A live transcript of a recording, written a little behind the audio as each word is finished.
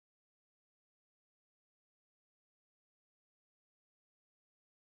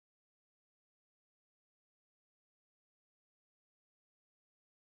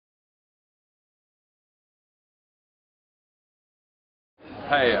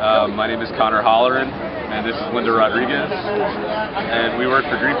Hi, my name is Connor Holleran, and this is Linda Rodriguez, and we work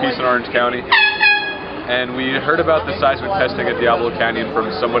for Greenpeace in Orange County. And we heard about the seismic testing at Diablo Canyon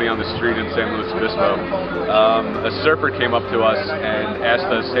from somebody on the street in San Luis Obispo. A surfer came up to us and asked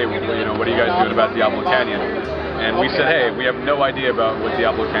us, hey, what are you guys doing about Diablo Canyon? And we said, hey, we have no idea about what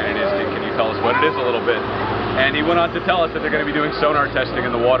Diablo Canyon is. Can you tell us what it is a little bit? And he went on to tell us that they're going to be doing sonar testing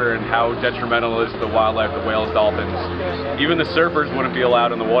in the water and how detrimental it is to the wildlife, the whales, dolphins. Even the surfers wouldn't be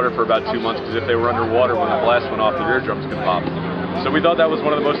allowed in the water for about 2 months because if they were underwater when the blast went off, their eardrums could pop. So we thought that was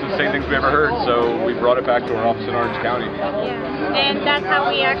one of the most insane things we ever heard, so we brought it back to our office in Orange County. Yeah, and that's how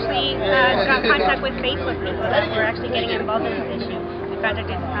we actually got contact with Facebook people that were actually getting involved in this issue. We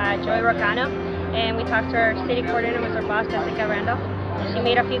contacted Joey Rocano, and we talked to our city coordinator, with our boss, Jessica Randolph. She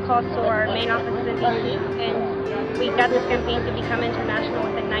made a few calls to our main offices in DC, and we got this campaign to become international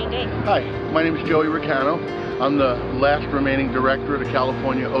within 9 days. Hi, my name is Joey Rocano. I'm the last remaining director of the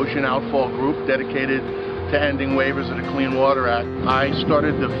California Ocean Outfall Group, dedicated to ending waivers of the Clean Water Act. I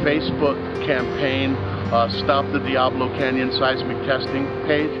started the Facebook campaign, Stop the Diablo Canyon Seismic Testing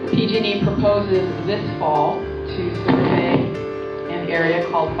page. PG&E proposes this fall to survey an area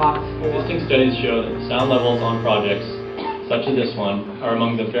called Box 4. Existing studies show that the sound levels on projects such as this one are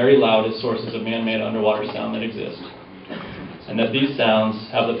among the very loudest sources of man-made underwater sound that exist, and that these sounds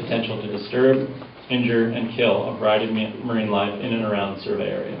have the potential to disturb, injure, and kill a variety of marine life in and around the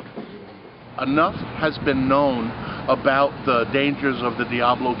survey area. Enough has been known about the dangers of the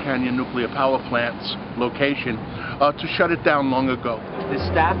Diablo Canyon nuclear power plant's location to shut it down long ago. The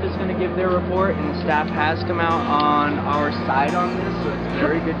staff is going to give their report, and the staff has come out on our side on this, so it's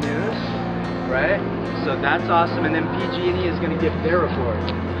very good news, right? So that's awesome, and then PG&E is going to give their report,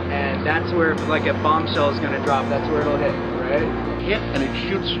 and that's where, if like a bombshell is going to drop, that's where it'll hit, right? Hit and it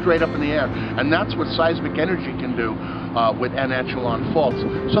shoots straight up in the air, and that's what seismic energy can do with en-echelon faults.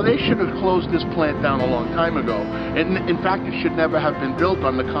 So they should have closed this plant down a long time ago. And in fact, it should never have been built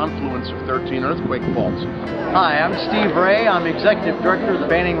on the confluence of 13 earthquake faults. Hi, I'm Steve Ray. I'm Executive Director of the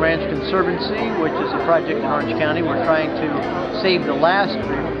Banning Ranch Conservancy, which is a project in Orange County. We're trying to save the last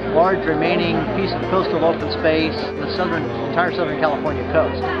large remaining piece of coastal open space, the entire southern California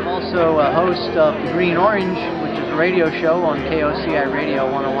coast. I'm also a host of the Green Orange, which is a radio show on KOCI Radio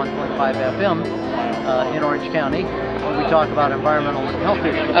 101.5 FM in Orange County. We talk about environmental and health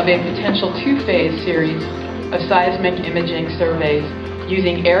issues. Of a potential two-phase series of seismic imaging surveys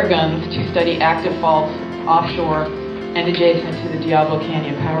using air guns to study active faults offshore and adjacent to the Diablo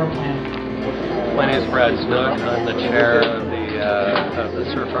Canyon power plant. My name is Brad Snook. I'm the chair of the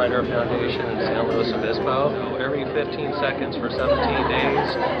Surfrider Foundation in San Luis Obispo. Every 15 seconds for 17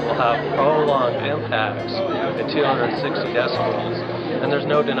 days, we'll have prolonged impacts at 260 decibels, and there's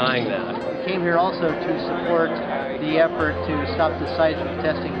no denying that. We came here also to support the effort to stop the seismic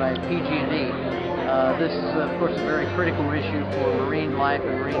testing by PG&E. This is, of course, a very critical issue for marine life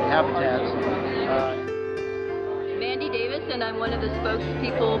and marine habitats. Mandy Davis, and I'm one of the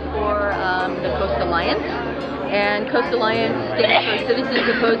spokespeople for the Coast Alliance. And Coast Alliance stands for Citizens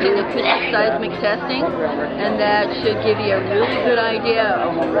Opposing Acoustic Seismic Testing, and that should give you a really good idea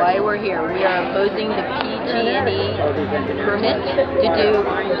of why we're here. We are opposing the PG&E permit to do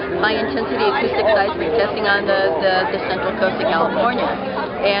high-intensity acoustic seismic testing on the central coast of California.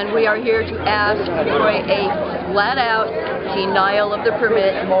 And we are here to ask for a flat-out denial of the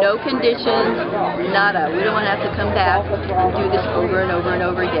permit, no conditions, nada. We don't want to have to come back and do this over and over and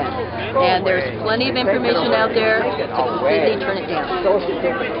over again. And there's plenty of information out there to completely turn it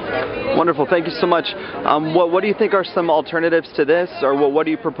down. Wonderful, thank you so much. What do you think are some alternatives to this, or what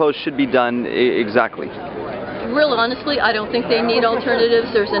do you propose should be done exactly? Real honestly, I don't think they need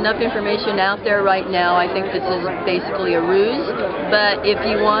alternatives. There's enough information out there right now. I think this is basically a ruse. But if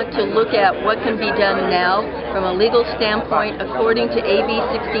you want to look at what can be done now from a legal standpoint, according to AB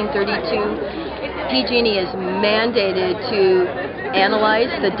 1632, PG&E is mandated to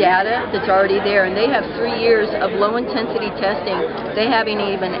analyze the data that's already there, and they have 3 years of low-intensity testing they haven't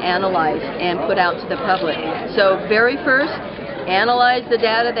even analyzed and put out to the public. So very first, analyze the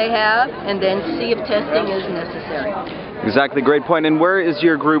data they have, and then see if testing is necessary. Exactly, great point. And where is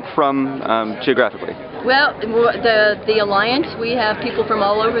your group from geographically? Well, the Alliance, we have people from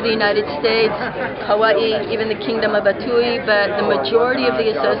all over the United States, Hawaii, even the Kingdom of Atui, but the majority of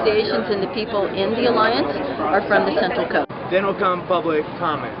the associations and the people in the Alliance are from the Central Coast. Then will come public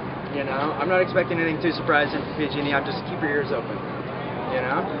comment, you know? I'm not expecting anything too surprising from PG&E. I'm just keep your ears open, you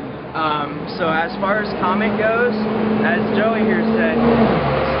know? So as far as comment goes, as Joey here said,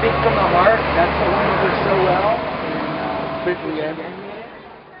 speak from the heart. That's what we do so well. And quickly,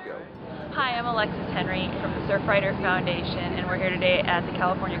 Hi, I'm Alexis Henry from the Surfrider Foundation, and we're here today at the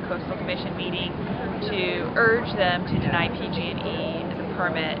California Coastal Commission meeting to urge them to deny PG&E the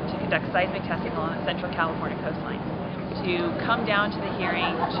permit to conduct seismic testing along the central California coastline, to come down to the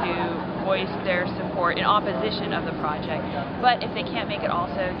hearing to voice their support in opposition of the project, but if they can't make it,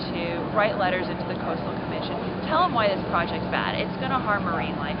 also to write letters into the Coastal Commission, tell them why this project's bad. It's going to harm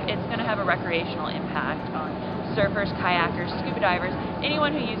marine life. It's going to have a recreational impact on surfers, kayakers, scuba divers,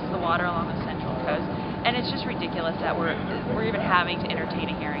 anyone who uses the water along the central coast, and it's just ridiculous that we're even having to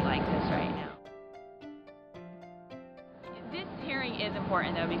entertain a hearing like this right now. This hearing is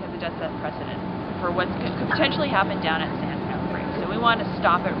important though because it does set precedent for what could potentially happen down at San Luis. So we want to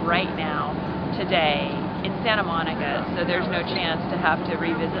stop it right now, today, in Santa Monica, so there's no chance to have to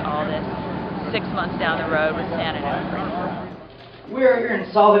revisit all this 6 months down the road with San Luis. We're here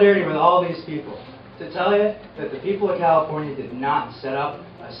in solidarity with all these people to tell you that the people of California did not set up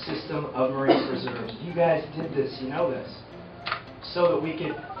a system of marine preserves. You guys did this, you know this, so that we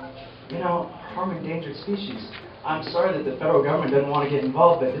could, harm endangered species. I'm sorry that the federal government doesn't want to get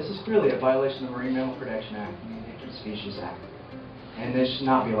involved, but this is clearly a violation of the Marine Mammal Protection Act and the Endangered Species Act, and this should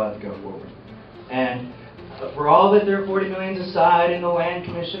not be allowed to go forward. And for all that there are 40 million aside, and the Land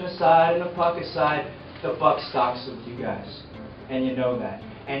Commission aside, and the PUC aside, the buck stops with you guys, and you know that.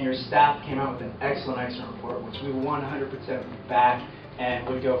 And your staff came out with an excellent report, which we 100% back and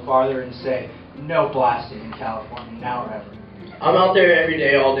would go farther and say, no blasting in California, now or ever. I'm out there every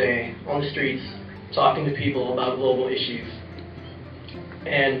day, all day, on the streets, talking to people about global issues.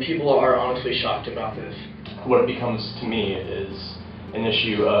 And people are honestly shocked about this. What it becomes to me is an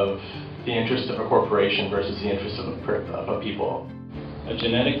issue of the interest of a corporation versus the interest of a people. A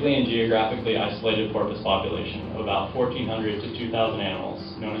genetically and geographically isolated porpoise population of about 1,400 to 2,000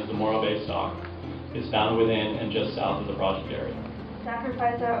 animals, known as the Morro Bay stock, is found within and just south of the project area.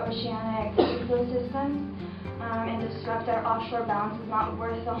 Sacrifice our oceanic ecosystems and disrupt our offshore balance is not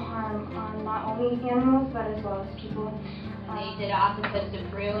worth the harm on not only animals but as well as people. They did it off the coast of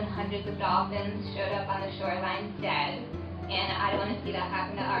Peru, and hundreds of dolphins showed up on the shoreline dead, and I don't want to see that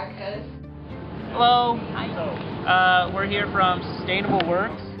happen to our coast. Hello, we're here from Sustainable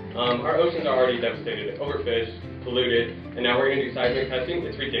Works. Our oceans are already devastated, overfished, polluted, and now we're going to do seismic testing.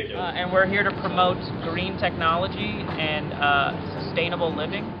 It's ridiculous. And we're here to promote green technology and sustainable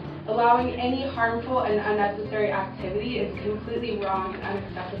living. Allowing any harmful and unnecessary activity is completely wrong and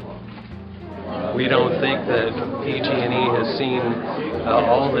unacceptable. We don't think that PG&E has seen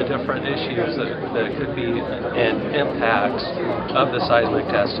all the different issues that could be and impacts of the seismic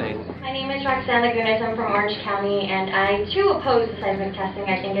testing. My name is Roxanne Lagunas. I'm from Orange County, and I too oppose the seismic testing.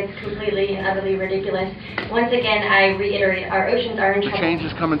 I think it's completely and utterly ridiculous. Once again, I reiterate, our oceans are in trouble. The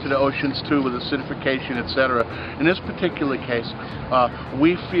changes coming to the oceans too with acidification, etc. In this particular case,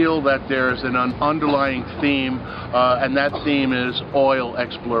 we feel that there is an underlying theme, and that theme is oil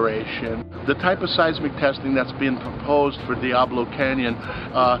exploration. The type of seismic testing that's been proposed for Diablo Canyon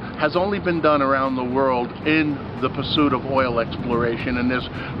has only been done around the world in the pursuit of oil exploration, and there's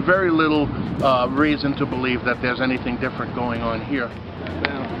very little reason to believe that there's anything different going on here.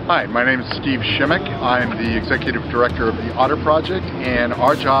 Hi, my name is Steve Shimmick. I'm the Executive Director of the Otter Project, and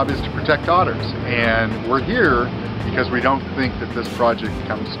our job is to protect otters. And we're here because we don't think that this project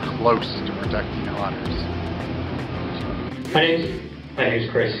comes close to protecting otters. My name is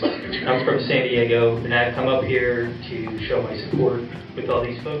Chris. I'm from San Diego, and I've come up here to show my support with all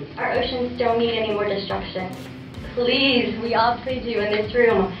these folks. Our oceans don't need any more destruction. Please, we all plead you in this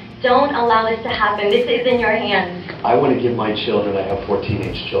room, don't allow this to happen. This is in your hands. I want to give my children, I have 4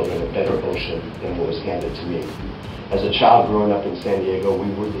 teenage children, a better ocean than what was handed to me. As a child growing up in San Diego,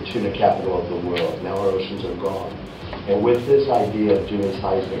 we were the tuna capital of the world. Now our oceans are gone. And with this idea of doing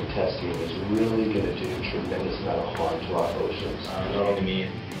seismic testing, it's really going to do a tremendous amount of harm to our oceans. Not only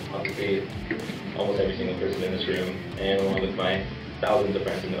me, obviously almost every single person in this room, and along with my thousands of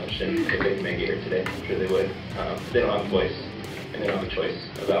friends in the ocean, if they can make it here today, I'm sure they would. They don't have a voice, and they don't have a choice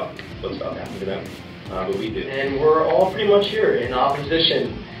about what's about to happen to them, but we do. And we're all pretty much here in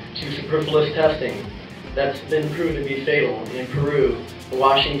opposition to superfluous testing that's been proven to be fatal in Peru,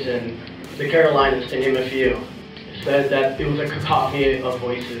 Washington, the Carolinas, to name a few. It said that it was a cacophony of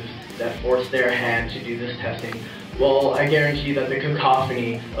voices that forced their hand to do this testing. Well, I guarantee that the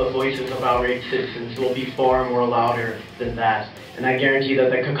cacophony of voices of outraged citizens will be far more louder than that. And I guarantee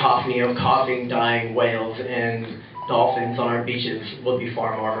that the cacophony of coughing, dying whales and dolphins on our beaches will be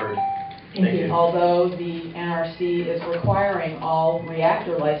far more heard. Thank you. Although the NRC is requiring all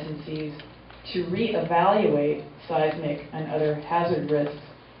reactor licensees to reevaluate seismic and other hazard risks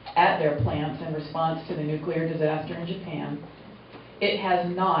at their plants in response to the nuclear disaster in Japan, it has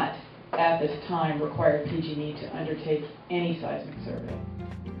not at this time required PG&E to undertake any seismic survey.